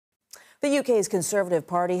The UK's Conservative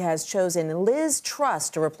Party has chosen Liz Truss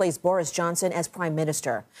to replace Boris Johnson as Prime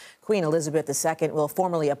Minister. Queen Elizabeth II will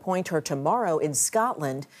formally appoint her tomorrow in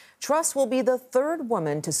Scotland. Truss will be the third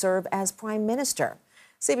woman to serve as Prime Minister.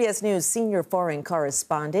 CBS News senior foreign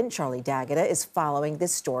correspondent Charlie D'Agata is following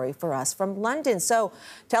this story for us from London. So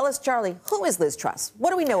tell us, Charlie, who is Liz Truss?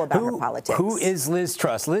 What do we know about her politics? Who is Liz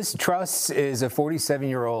Truss? Liz Truss is a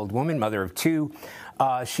 47-year-old woman, mother of two.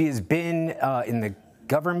 She has been in the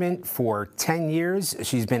government for 10 years.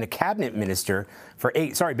 She's been a cabinet minister for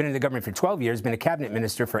 8. Sorry, been in the government for 12 years, been a cabinet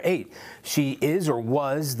minister for 8. She is or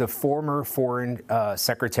was the former foreign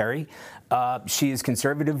secretary. She is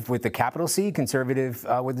conservative with the capital C, conservative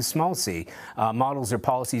with the small c. Models her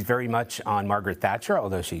policies very much on Margaret Thatcher,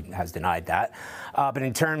 although she has denied that. But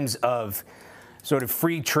in terms of sort of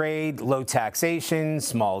free trade, low taxation,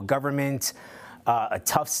 small government, a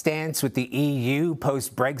tough stance with the EU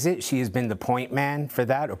post-Brexit. She has been the point man for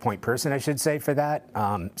that, or point person, I should say, for that.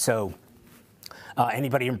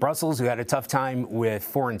 Anybody in Brussels who had a tough time with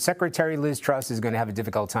Foreign Secretary Liz Truss is going to have a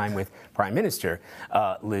difficult time with Prime Minister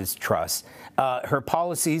Liz Truss. Her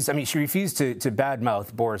policies, I mean, she refused to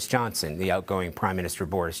badmouth Boris Johnson, the outgoing Prime Minister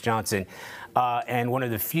Boris Johnson, and one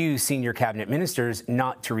of the few senior cabinet ministers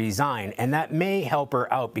not to resign. And that may help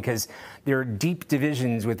her out because there are deep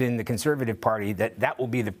divisions within the Conservative Party that will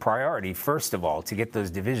be the priority, first of all, to get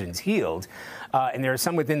those divisions healed. And there are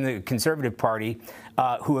some within the Conservative Party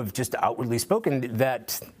who have just outwardly spoken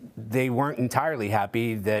that they weren't entirely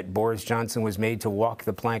happy that Boris Johnson was made to walk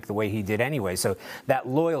the plank the way he did anyway. So that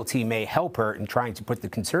loyalty may help her in trying to put the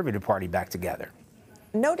Conservative Party back together.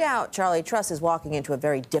 No doubt, Charlie, Truss is walking into a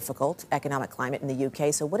very difficult economic climate in the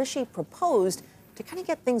UK. So what has she proposed to kind of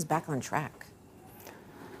get things back on track?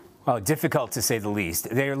 Well, difficult to say the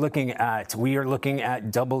least. We are looking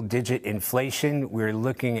at double-digit inflation. We're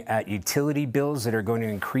looking at utility bills that are going to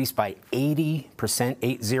increase by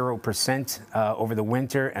 80% over the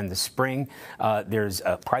winter and the spring. There's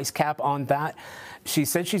a price cap on that. She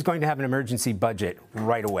said she's going to have an emergency budget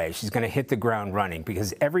right away. She's going to hit the ground running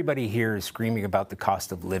because everybody here is screaming about the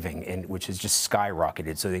cost of living, which has just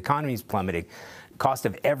skyrocketed. So the economy is plummeting. Cost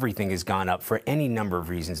of everything has gone up for any number of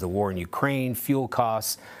reasons. The war in Ukraine, fuel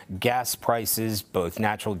costs, gas prices, both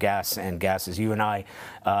natural gas and gas as you and I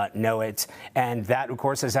know it. And that, of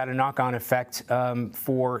course, has had a knock-on effect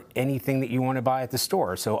for anything that you want to buy at the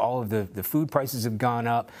store. So all of the food prices have gone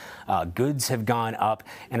up, goods have gone up.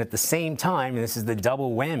 And at the same time, and this is the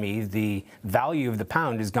double whammy, the value of the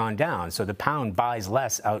pound has gone down. So the pound buys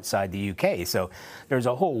less outside the UK. So there's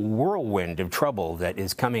a whole whirlwind of trouble that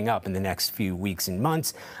is coming up in the next few weeks and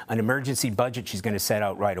months. An emergency budget she's going to set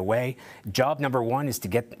out right away. Job number one is to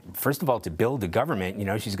get, first of all, to build a government. You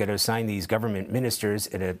know, she's got to assign these government ministers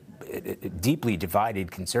at a deeply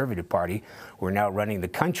divided Conservative Party who are now running the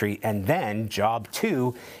country. And then job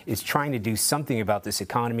two is trying to do something about this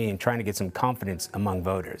economy and trying to get some confidence among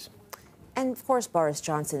voters. And of course, Boris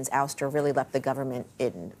Johnson's ouster really left the government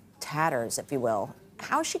in tatters, if you will.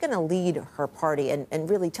 How is she going to lead her party and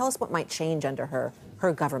really tell us what might change under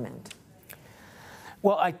her government?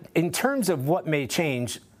 Well, in terms of what may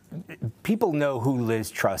change, people know who Liz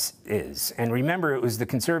Truss is. And remember, it was the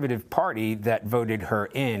Conservative Party that voted her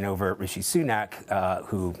in over Rishi Sunak,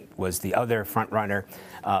 who was the other frontrunner,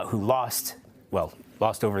 who lost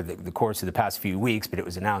over the course of the past few weeks, but it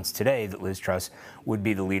was announced today that Liz Truss would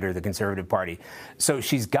be the leader of the Conservative Party. So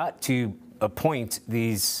she's got to appoint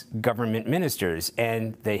these government ministers,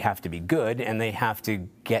 and they have to be good, and they have to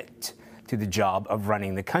get to the job of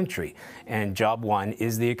running the country. And job one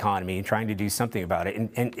is the economy and trying to do something about it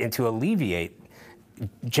and to alleviate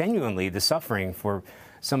genuinely the suffering for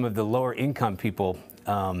some of the lower income people,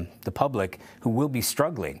 the public, who will be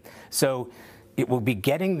struggling. So it will be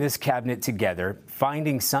getting this cabinet together,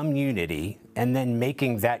 finding some unity, and then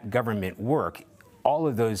making that government work. All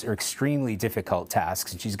of those are extremely difficult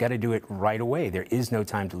tasks, and she's got to do it right away. There is no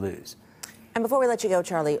time to lose. And before we let you go,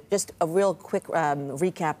 Charlie, just a real quick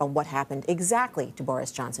recap on what happened exactly to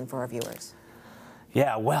Boris Johnson for our viewers.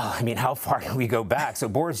 Yeah, well, I mean, how far can we go back? So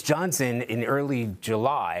Boris Johnson, in early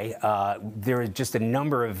July, there was just a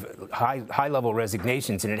number of high-level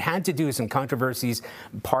resignations, and it had to do with some controversies.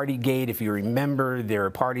 Partygate, if you remember, there are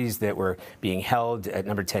parties that were being held at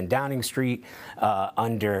number 10 Downing Street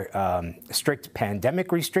under strict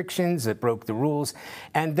pandemic restrictions that broke the rules.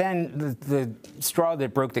 And then the straw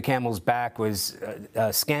that broke the camel's back was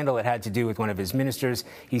a scandal that had to do with one of his ministers.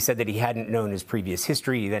 He said that he hadn't known his previous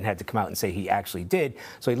history. He then had to come out and say he actually did.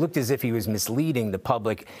 So he looked as if he was misleading the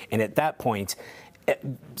public. And at that point,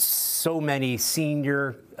 so many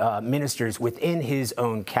senior ministers within his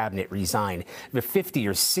own cabinet resigned. The 50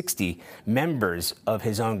 or 60 members of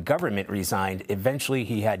his own government resigned. Eventually,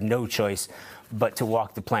 he had no choice but to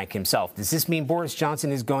walk the plank himself. Does this mean Boris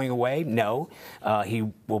Johnson is going away? No. He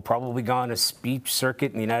will probably go on a speech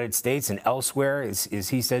circuit in the United States and elsewhere, as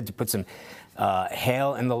he said, to put some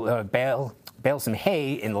hail in the bale some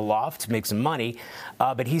hay in the loft to make some money,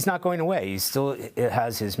 but he's not going away. He still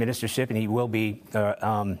has his ministership, and he will be.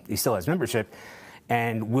 He still has membership,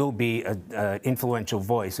 and will be an influential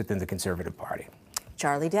voice within the Conservative Party.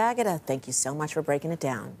 Charlie D'Agata, thank you so much for breaking it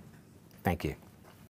down. Thank you.